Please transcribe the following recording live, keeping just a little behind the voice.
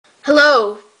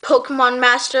Hello, Pokemon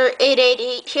Master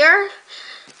 888 here.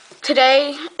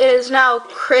 Today is now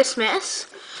Christmas.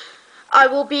 I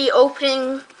will be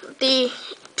opening the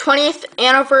 20th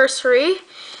anniversary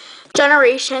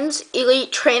Generations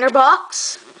Elite Trainer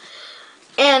box.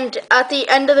 And at the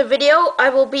end of the video, I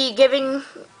will be giving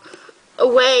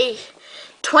away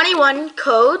 21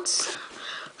 codes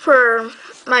for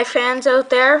my fans out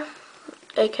there,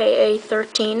 aka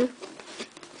 13.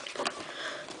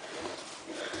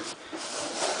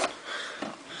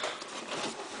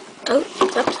 Oh,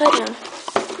 it's upside down.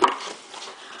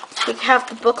 We have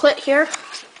the booklet here.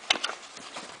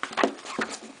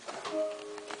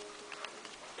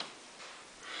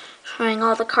 Showing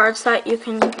all the cards that you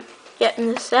can get in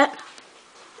this set.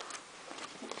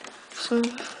 Some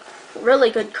really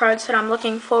good cards that I'm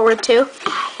looking forward to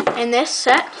in this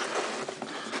set.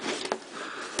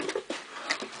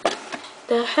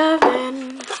 The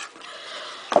Heaven.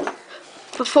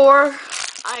 Before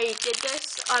I did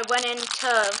this, I went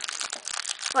into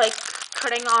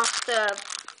cutting off the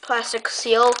plastic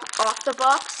seal off the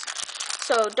box.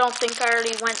 So don't think I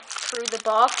already went through the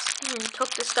box and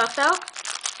took the stuff out.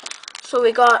 So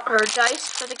we got our dice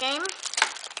for the game.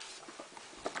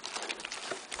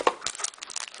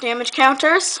 Damage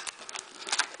counters.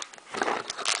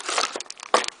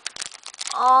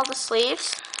 All the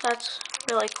sleeves. That's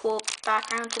really cool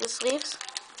background to the sleeves.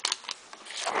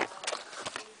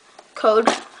 Code.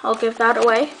 I'll give that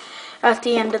away at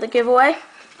the end of the giveaway.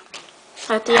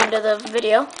 At the end of the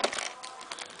video.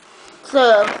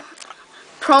 The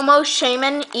Promo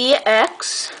Shaman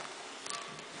EX.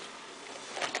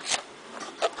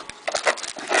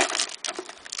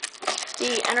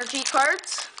 The energy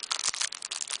cards.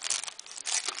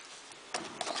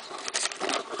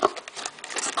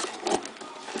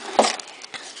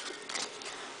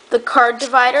 The card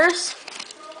dividers.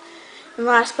 And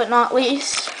last but not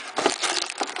least,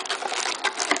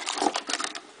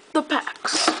 the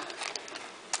packs.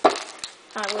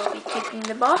 I will be keeping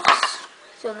the box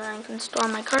so that I can store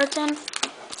my cards in.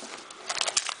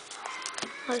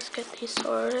 Let's get these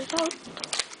sorted out.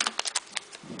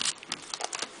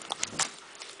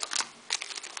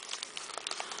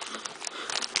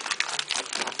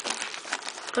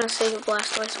 I'm going to save the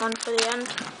Blastoise one for the end.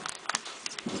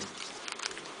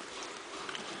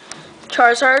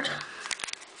 Charizard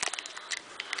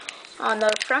on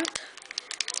the front.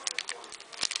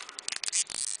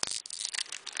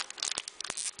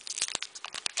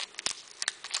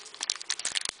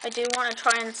 I do want to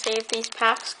try and save these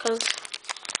packs because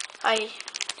I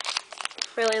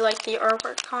really like the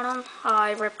artwork on them. Oh,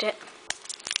 I ripped it.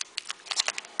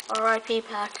 RIP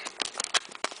pack.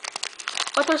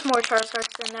 But there's more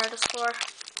Charizards in there to store.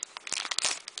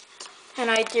 And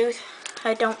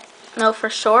I don't know for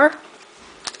sure.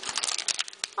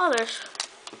 Oh, I've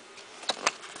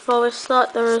always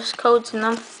thought there was codes in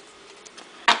them.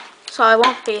 So I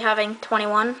won't be having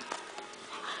 21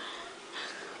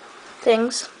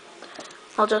 things.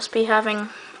 I'll just be having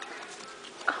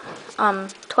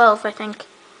 12, I think.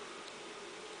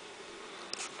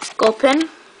 Gulpin,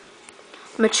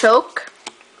 Machoke,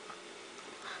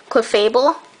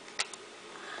 Clefable,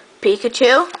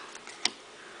 Pikachu,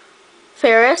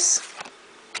 Ferris,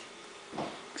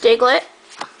 Diglett,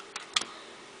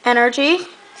 Energy.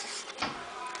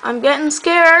 I'm getting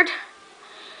scared.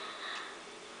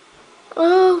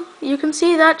 Oh, you can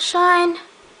see that shine.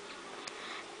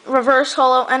 Reverse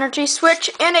Holo Energy Switch,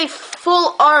 and a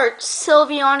full art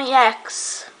Sylveon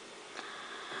EX.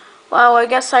 Wow, I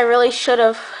guess I really should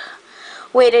have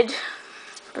waited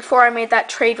before I made that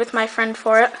trade with my friend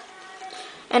for it.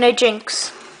 And a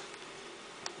Jinx.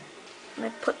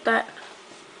 Let me put that.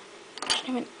 I can't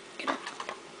even get it.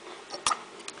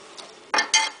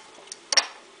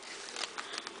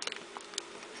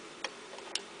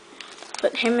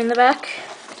 Put him in the back.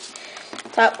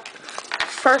 That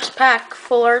first pack,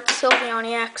 full art Sylveon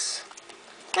EX.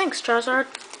 Thanks, Charizard.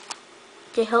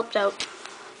 You helped out.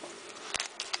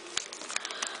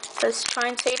 Let's try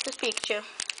and save this Pikachu.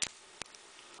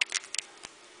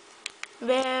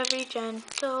 Very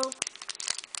gentle.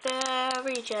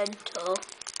 Very gentle.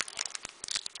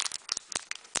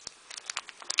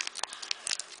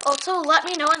 Also, let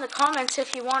me know in the comments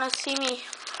if you want to see me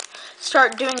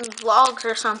start doing vlogs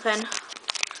or something.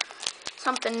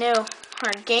 Something new.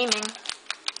 Or gaming.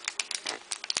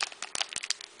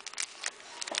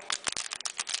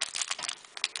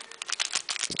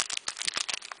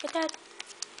 Hey, Dad.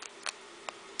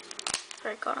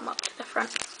 Alright, got them up to the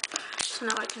front. So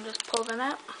now I can just pull them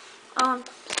out. Oh, I'm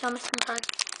still missing cards.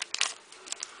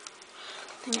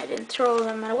 I think I didn't throw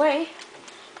them away.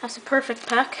 That's a perfect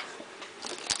pack.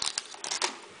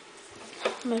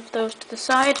 Move those to the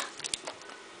side.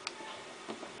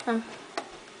 I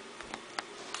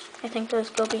think those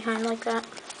go behind like that.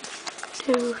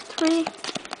 2, 3.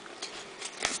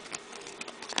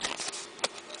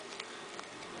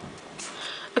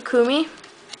 Akumi.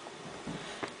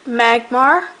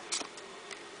 Magmar.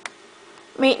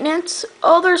 Maintenance.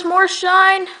 Oh, there's more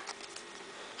shine.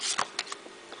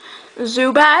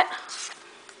 Zubat.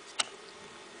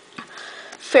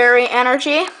 Fairy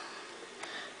Energy.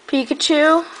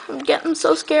 Pikachu. I'm getting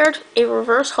so scared. A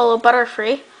reverse holo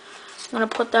Butterfree. I'm going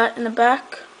to put that in the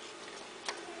back.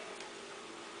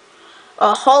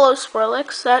 A holo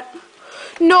Swirlix. That.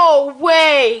 No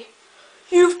way!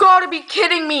 You've got to be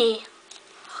kidding me!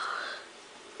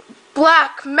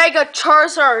 Black Mega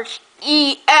Charizard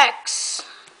EX.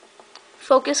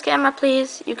 Focus camera,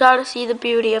 please. You got to see the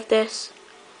beauty of this.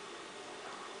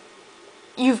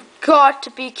 You've got to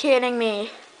be kidding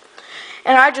me.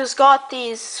 And I just got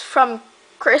these from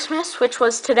Christmas, which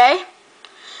was today.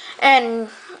 And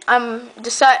I'm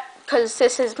decided, because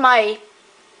this is my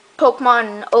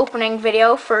Pokemon opening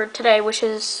video for today, which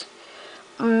is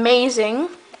amazing.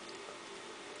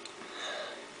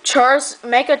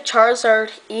 Mega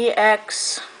Charizard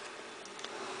EX.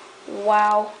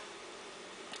 Wow.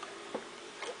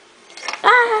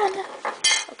 Ah!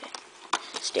 Okay.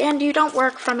 Stand, you don't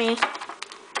work for me.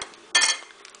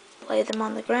 Lay them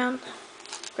on the ground.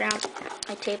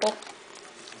 My table.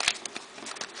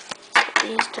 Put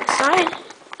these to the side.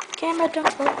 Camera,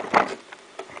 don't work.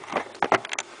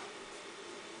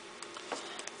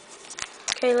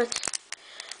 Okay, let's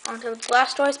onto the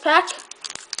Blastoise pack.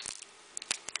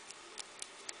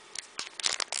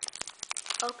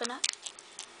 Open up.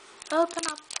 Open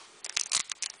up.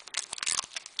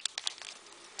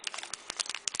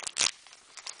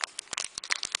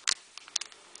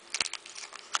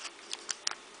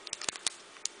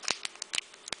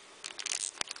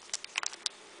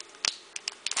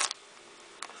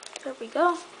 There we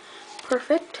go.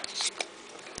 Perfect.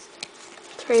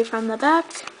 3 from the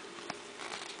back.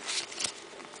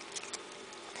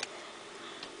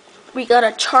 We got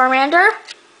a Charmander.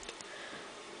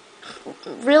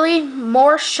 Really,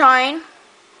 more shine.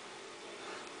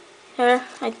 Here,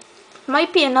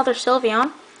 might be another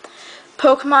Sylveon.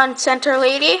 Pokemon Center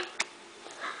Lady.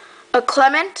 A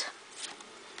Clement.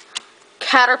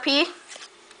 Caterpie.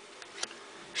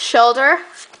 Shellder.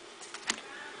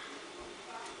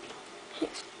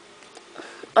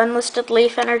 Unlisted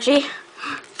Leaf Energy.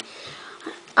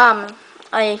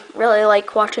 I really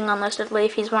like watching Unlisted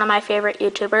Leaf. He's one of my favorite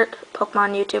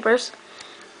Pokemon YouTubers.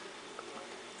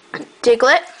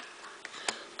 Diglett.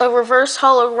 A reverse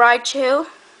holo Raichu.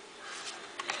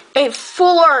 A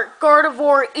full art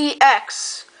Gardevoir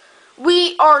EX.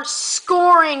 We are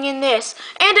scoring in this.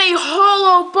 And a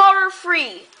holo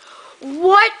Butterfree.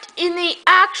 What in the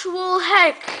actual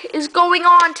heck is going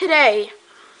on today?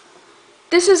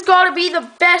 This has got to be the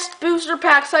best booster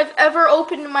packs I've ever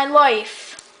opened in my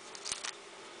life.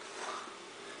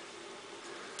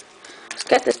 Let's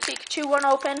get this Pikachu one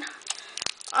open.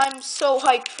 I'm so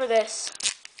hyped for this.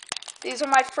 These are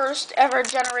my first ever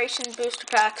generation booster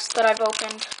packs that I've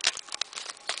opened.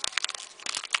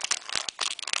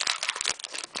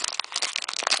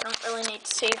 I don't really need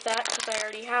to save that because I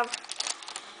already have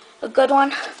a good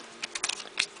one.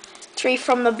 3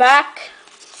 from the back.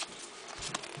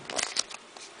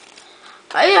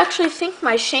 I actually think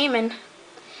my Shaman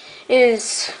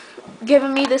is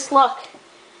giving me this luck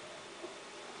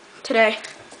today.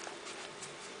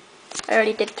 I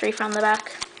already did 3 from the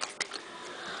back.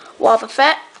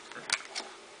 Wobbuffet.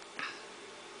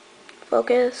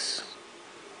 Focus.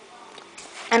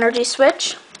 Energy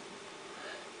Switch.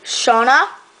 Shauna.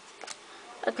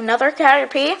 Another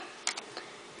Caterpie.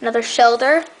 Another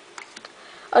Shellder.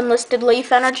 Unlisted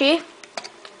Leaf Energy.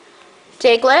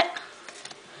 Diglett.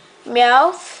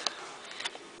 Meowth.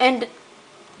 And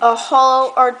a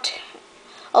holo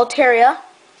Altaria.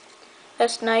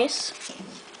 That's nice.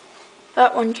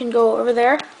 That one can go over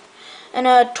there. And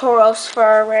a Tauros for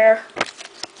our rare.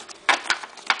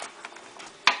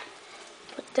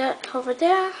 Put that over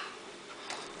there.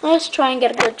 Let's try and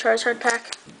get a good Charizard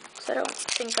pack. Because I don't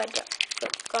think I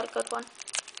got a good one.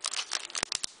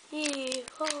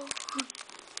 Yee-ho.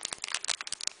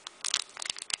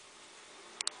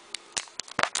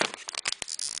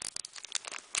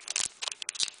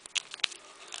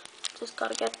 Just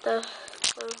gotta get the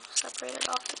glue separated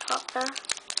off the top there.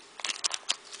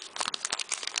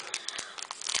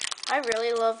 I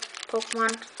really love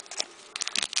Pokemon.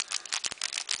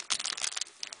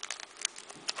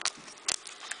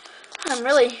 I'm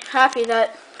really happy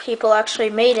that people actually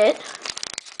made it.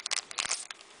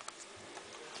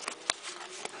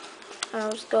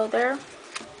 I'll just go there.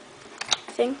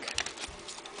 I think.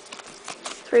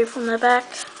 3 from the back.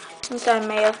 I think I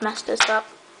may have messed this up.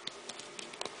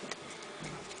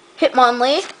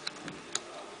 Hitmonlee.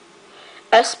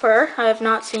 Esper. I have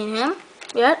not seen him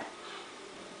yet.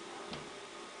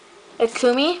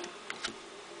 Akumi.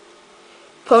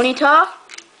 Ponyta.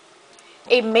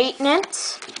 A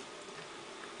Maintenance.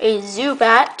 A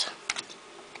Zubat.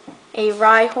 A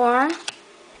Rhyhorn.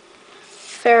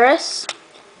 Ferris.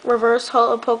 Reverse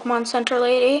Holo Pokemon Center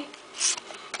Lady.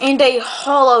 And a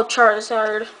Holo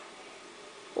Charizard.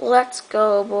 Let's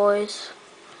go, boys.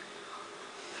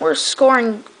 We're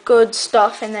scoring good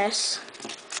stuff in this.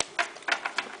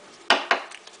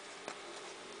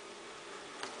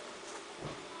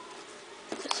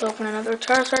 Let's open another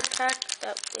Charizard pack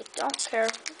that we don't care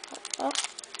about.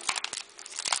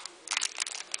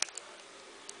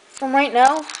 From right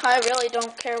now, I really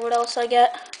don't care what else I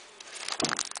get.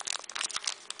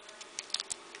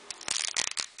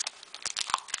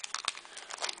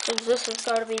 Because this has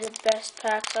got to be the best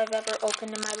packs I've ever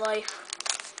opened in my life.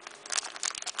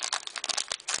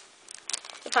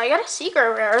 If I get a secret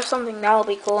rare or something, that'll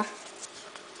be cool.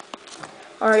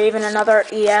 Or even another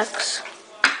EX.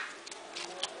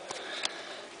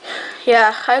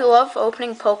 Yeah, I love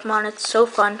opening Pokemon. It's so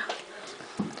fun.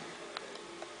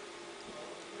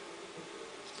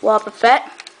 Wobbuffet.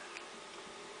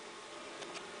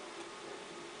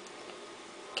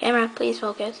 Camera, please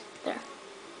focus. There.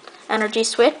 Energy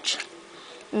Switch.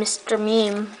 Mr.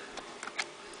 Meme.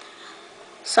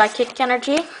 Psychic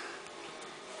Energy.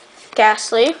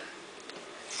 Ghastly.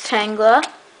 Tangela.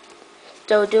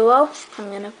 Doduo.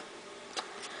 I'm gonna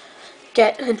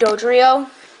get a Dodrio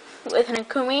with an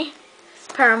Akumi.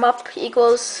 Pair them up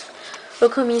equals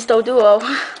Akumi's Doduo.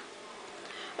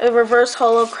 A Reverse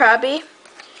Holo Krabby.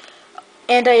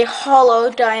 And a Holo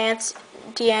Diancie.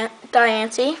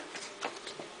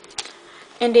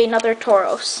 And another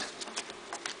Tauros.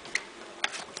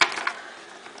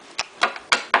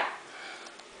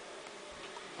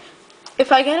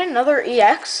 If I get another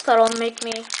EX, that'll make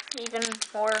me even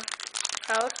more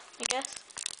proud, I guess.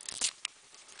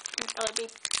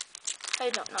 I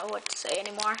don't know what to say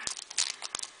anymore.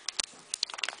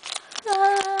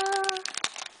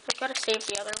 I gotta save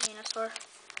the other Venusaur.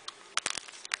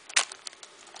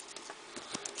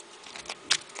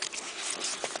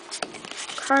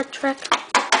 Card trick.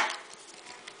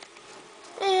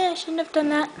 I shouldn't have done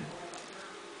that.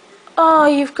 Oh,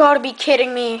 you've got to be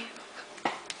kidding me.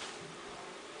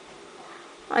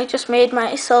 I just made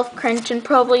myself cringe, and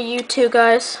probably you too,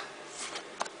 guys.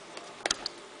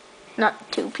 Not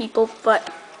 2 people,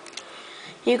 but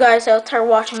you guys out there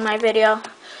watching my video.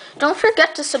 Don't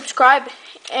forget to subscribe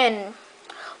and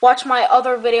watch my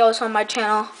other videos on my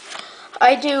channel.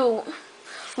 I do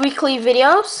weekly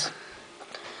videos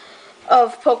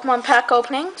of Pokemon pack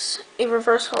openings, a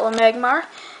Reverse Holo Magmar,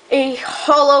 a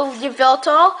Holo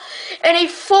Yveltal, and a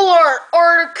full art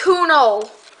Articuno.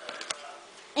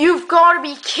 You've got to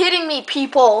be kidding me,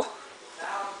 people.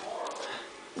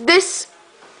 This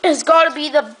has got to be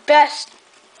the best.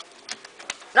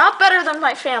 Not better than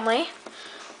my family,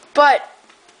 but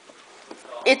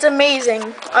it's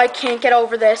amazing. I can't get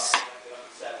over this.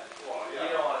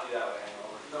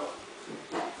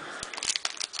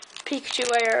 Pikachu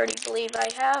I already believe I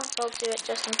have. I'll do it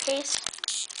just in case.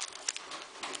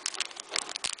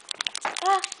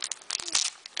 Ah.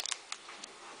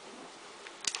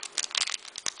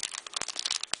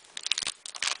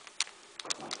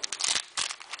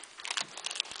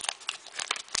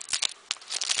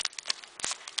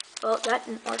 Well, that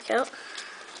didn't work out.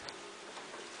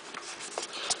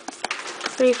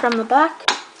 3 from the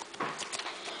back.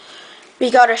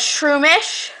 We got a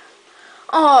Shroomish.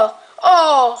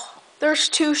 Oh, there's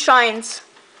 2 shines.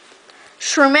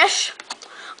 Shroomish,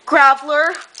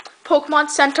 Graveler, Pokemon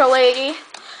Center Lady,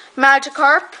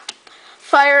 Magikarp,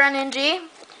 Fire Energy,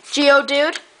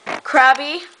 Geodude,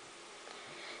 Krabby,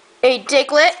 a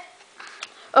Diglett,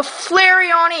 a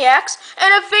Flareon EX,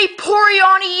 and a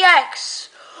Vaporeon EX.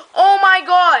 Oh my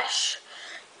gosh.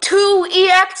 2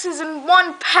 EXs in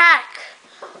 1 pack.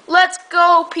 Let's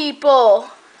go, people.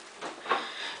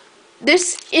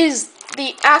 This is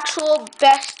the actual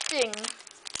best thing.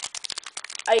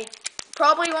 I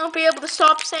probably won't be able to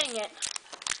stop saying it.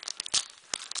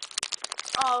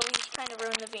 Oh, we kind of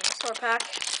ruined the Venusaur pack.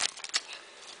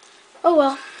 Oh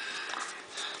well.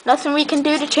 Nothing we can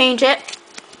do to change it.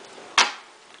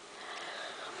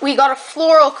 We got a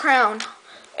Floral Crown,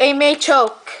 a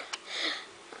Machoke.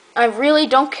 I really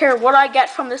don't care what I get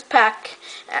from this pack.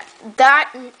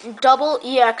 That double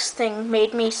EX thing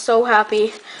made me so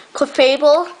happy.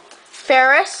 Clefable,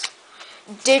 Ferris,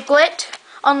 Diglett,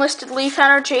 Unlisted Leaf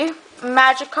Energy,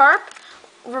 Magikarp,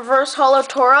 Reverse Holo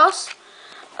Tauros,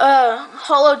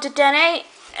 Holo Dedenne,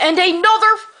 and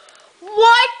another...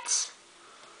 What?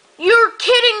 You're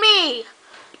kidding me!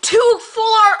 2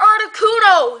 Full Art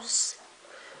Articunos!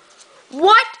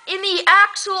 What in the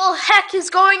actual heck is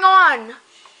going on?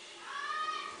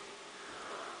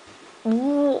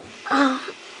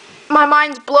 My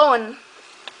mind's blowing.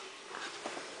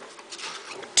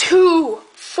 2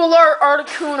 Full Art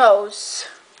Articunos.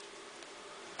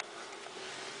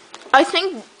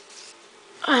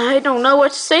 I don't know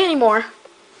what to say anymore.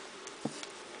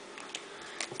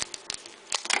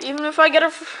 Even if I get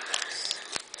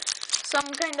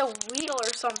some kind of Weedle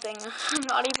or something, I'm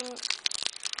not even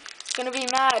gonna be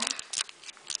mad.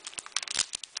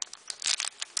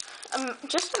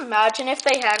 Just imagine if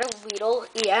they had a Weedle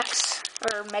EX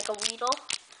or Mega Weedle.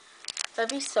 That'd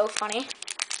be so funny.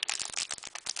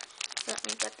 Let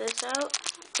me get this out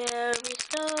very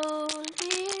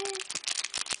slowly.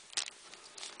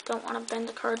 Don't want to bend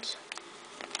the cards.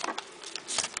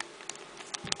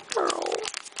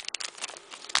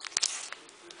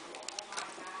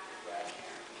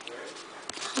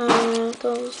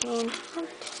 Those known.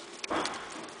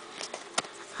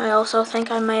 I also think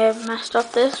I may have messed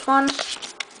up this one.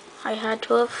 I had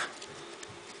to have.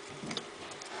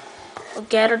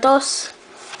 Gyarados.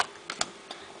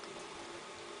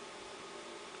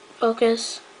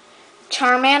 Focus.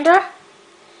 Charmander.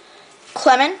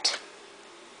 Clement.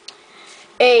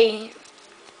 A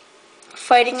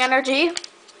Fighting Energy.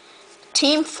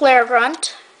 Team Flare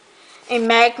Grunt. A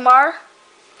Magmar.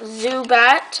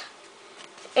 Zubat.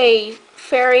 A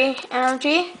Fairy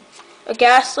Energy, a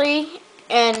Ghastly,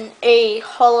 and a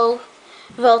Holo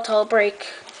Veltal Break.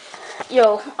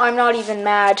 Yo, I'm not even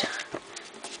mad.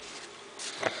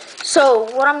 So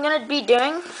what I'm gonna be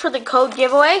doing for the code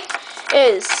giveaway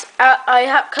is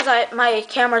my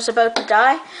camera's about to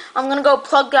die. I'm gonna go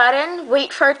plug that in,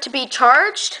 wait for it to be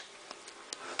charged,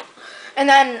 and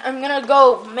then I'm gonna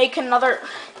go make another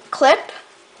clip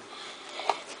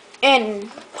and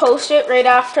post it right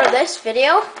after this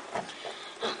video,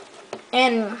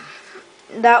 and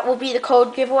that will be the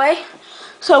code giveaway.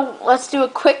 So let's do a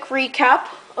quick recap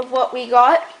of what we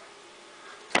got.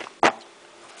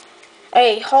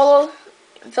 A Holo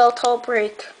Veltal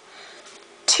Break,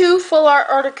 2 Full Art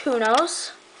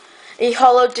Articunos, a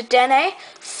Holo Dedenne,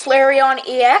 Flareon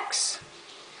EX,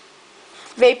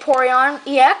 Vaporeon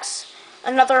EX,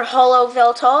 another Holo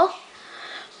Veltal,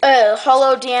 a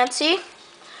Holo Diancie,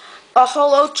 a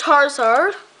Holo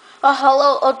Charizard, a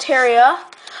Holo Altaria,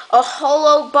 a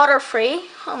Holo Butterfree.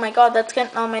 Oh my god, that's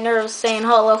getting on my nerves saying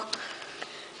Holo.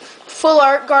 Full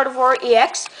Art Gardevoir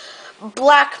EX,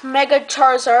 Black Mega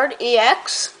Charizard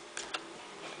EX.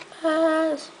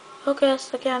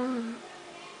 Focus again.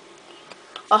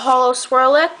 A Holo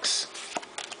Swirlix,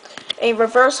 a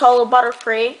Reverse Holo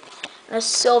Butterfree, and a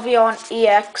Sylveon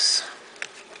EX.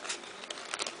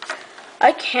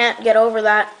 I can't get over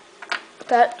that.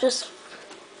 That just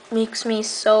makes me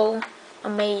so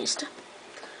amazed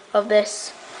of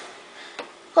this.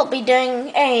 I'll be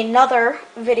doing another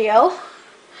video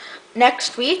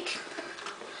next week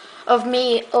of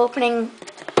me opening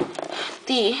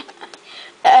the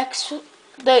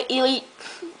Elite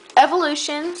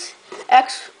Evolutions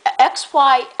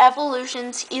XY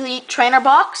Evolutions Elite Trainer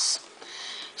Box.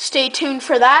 Stay tuned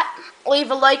for that. Leave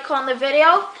a like on the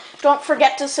video. Don't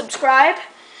forget to subscribe.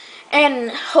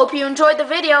 And hope you enjoyed the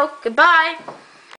video. Goodbye.